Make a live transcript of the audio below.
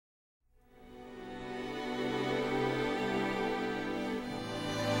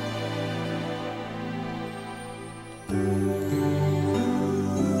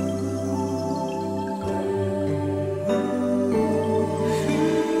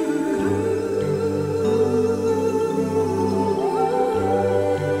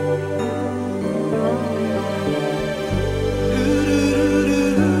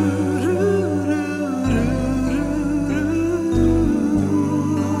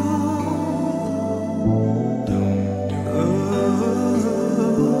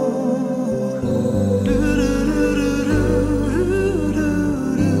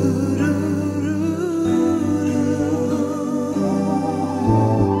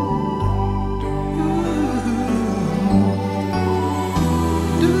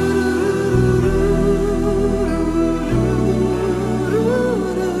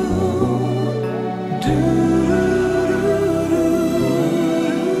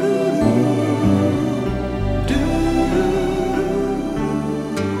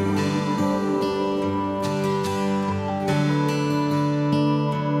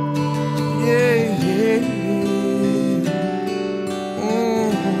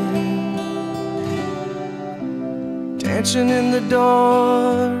dancing in the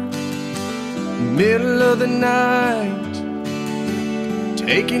dark, middle of the night,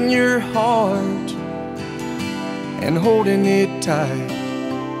 taking your heart and holding it tight.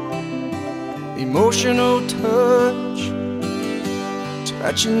 Emotional touch,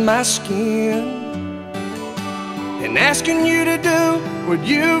 touching my skin, and asking you to do what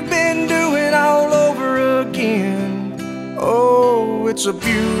you've been doing all over again. Oh, it's a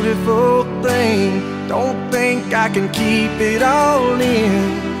beautiful thing. Don't think I can keep it all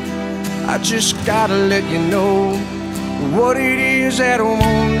in. I just gotta let you know what it is that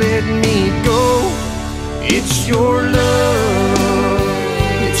won't let me go. It's your love.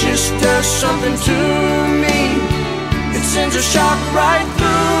 It just does something to me. It sends a shock right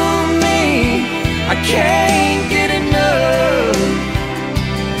through me. I can't get enough.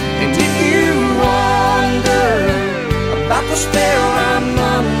 And if you wonder about the spell I'm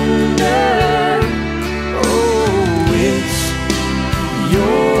under, oh, it's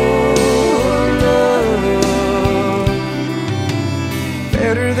your love.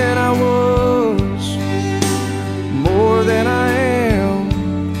 Better than I was, more than I am,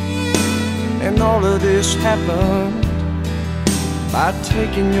 and all of this happened by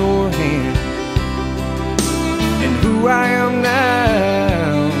taking your hand. And who I am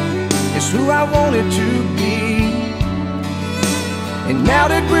now is who I wanted to be. And now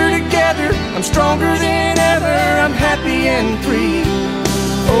that we're together, I'm stronger than ever. I'm happy and free.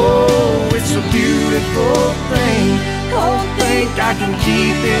 Oh, it's a beautiful thing. Don't think I can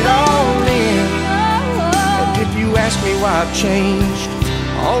keep it all in. And if you ask me why I've changed,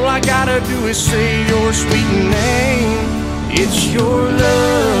 all I gotta do is say your sweet name. It's your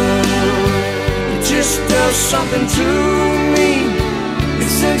love. It just does something to me. It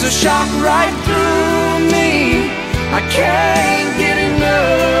sends a shock right through me. I can't get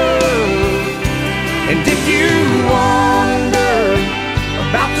enough. And if you wonder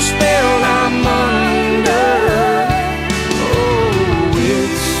about the spell I'm under, oh,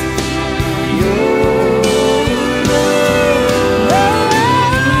 it's your love.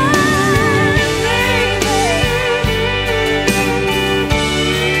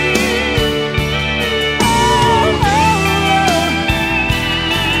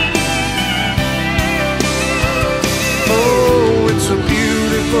 Oh, it's a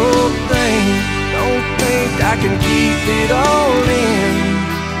beautiful thing. Don't think I can keep it all in.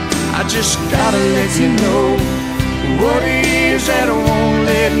 I just gotta let you know what it is that won't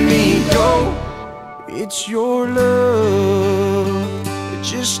let me go. It's your love. It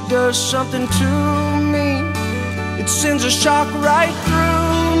just does something to me. It sends a shock right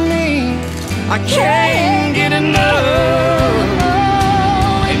through me. I can't get enough.